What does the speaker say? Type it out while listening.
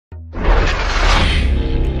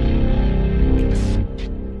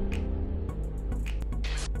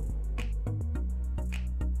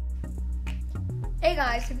Hey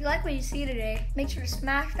guys, if you like what you see today, make sure to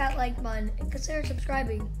smash that like button and consider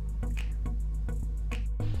subscribing.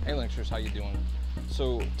 Hey Linksters, how you doing?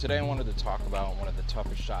 So today I wanted to talk about one of the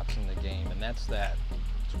toughest shots in the game, and that's that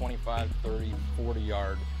 25, 30, 40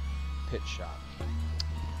 yard pitch shot.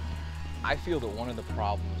 I feel that one of the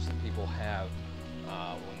problems that people have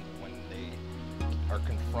when they are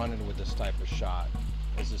confronted with this type of shot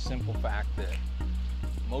is the simple fact that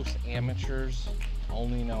most amateurs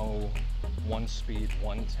only know one speed,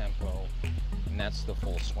 one tempo, and that's the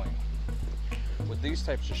full swing. With these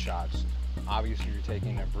types of shots, obviously you're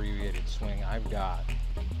taking an abbreviated swing. I've got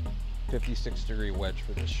 56-degree wedge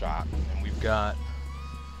for this shot, and we've got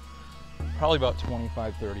probably about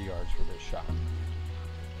 25, 30 yards for this shot.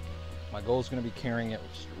 My goal is going to be carrying it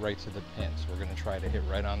right to the pin, so we're going to try to hit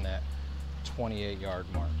right on that 28-yard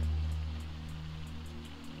mark.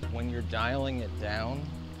 When you're dialing it down,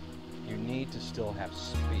 you need to still have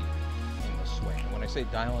speed in the swing. And when I say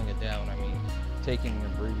dialing it down, I mean taking an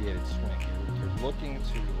abbreviated swing. You're looking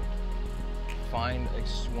to find a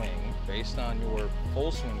swing based on your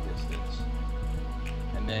full swing distance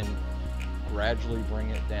and then gradually bring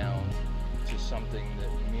it down to something that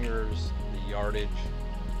mirrors the yardage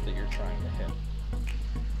that you're trying to hit.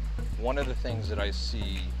 One of the things that I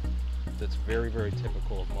see that's very, very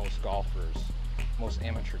typical of most golfers, most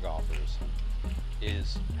amateur golfers,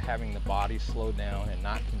 is having the body slow down and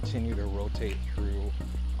not continue to rotate through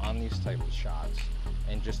on these types of shots,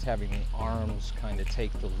 and just having the arms kind of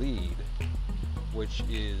take the lead, which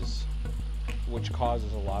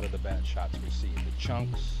causes a lot of the bad shots we see. The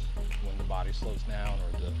chunks when the body slows down,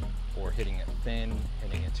 or hitting it thin,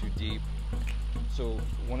 hitting it too deep. So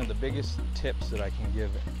one of the biggest tips that I can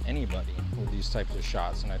give anybody with these types of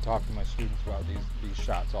shots, and I talk to my students about these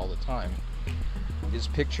shots all the time, is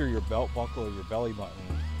picture your belt buckle or your belly button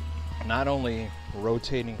not only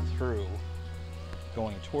rotating through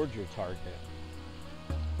going towards your target,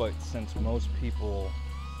 but since most people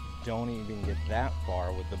don't even get that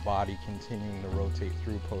far with the body continuing to rotate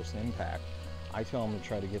through post impact, I tell them to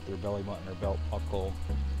try to get their belly button or belt buckle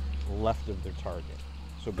left of their target.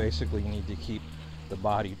 So basically you need to keep the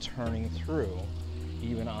body turning through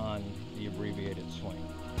even on the abbreviated swing.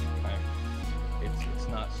 Okay? It's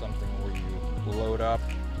not something where you load up,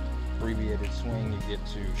 abbreviated swing, you get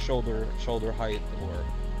to shoulder height or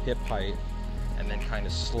hip height, and then kind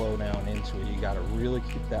of slow down into it. You got to really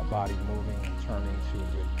keep that body moving and turning to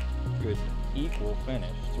a good equal finish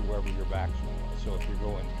to wherever your backswing is. So if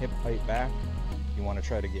you're going hip height back, you want to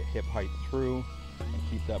try to get hip height through and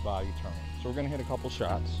keep that body turning. So we're going to hit a couple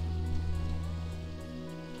shots.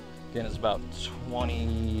 Again, it's about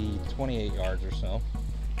 28 yards or so.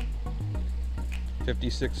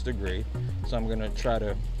 56 degree. So I'm going to try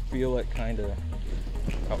to feel it kind of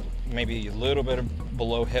maybe a little bit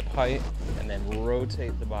below hip height, and then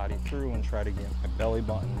rotate the body through and try to get my belly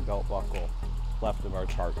button, belt buckle left of our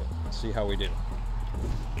target. Let's see how we do.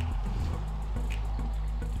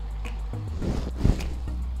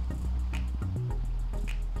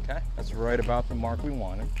 Okay, that's right about the mark we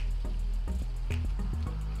wanted.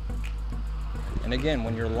 And again,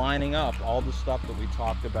 when you're lining up all the stuff that we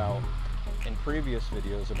talked about in previous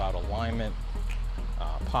videos about alignment,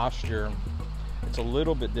 posture, it's a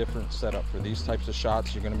little bit different setup for these types of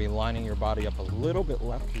shots. You're going to be lining your body up a little bit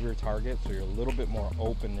left of your target, so you're a little bit more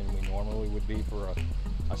open than we normally would be for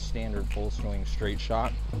a standard full swing straight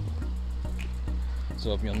shot.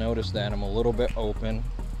 So if you'll notice that I'm a little bit open,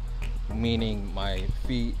 meaning my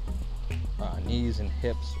feet, knees and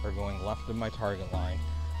hips are going left of my target line,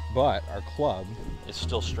 but our club is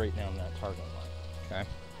still straight down that target line. Okay.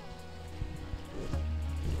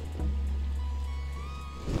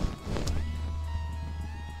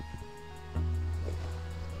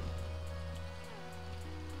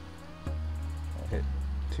 I'll hit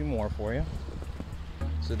two more for you.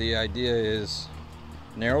 So the idea is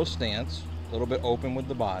narrow stance, a little bit open with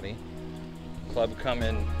the body, club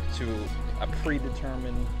coming to a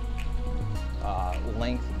predetermined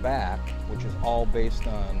length back, which is all based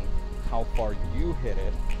on how far you hit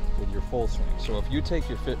it with your full swing. So if you take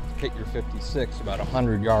hit your 56 about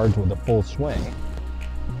 100 yards with a full swing,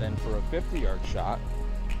 then for a 50-yard shot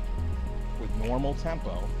with normal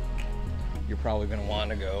tempo, you're probably going to want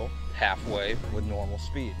to go halfway with normal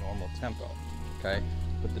speed, normal tempo. Okay,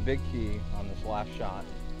 but the big key on this last shot,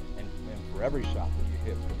 and for every shot that you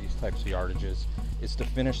hit for these types of yardages, is to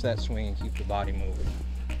finish that swing and keep the body moving.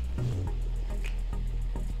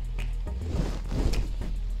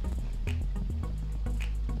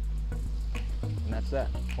 And that's that.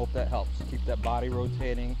 Hope that helps. Keep that body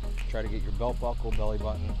rotating. Try to get your belt buckle, belly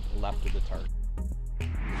button left of the target.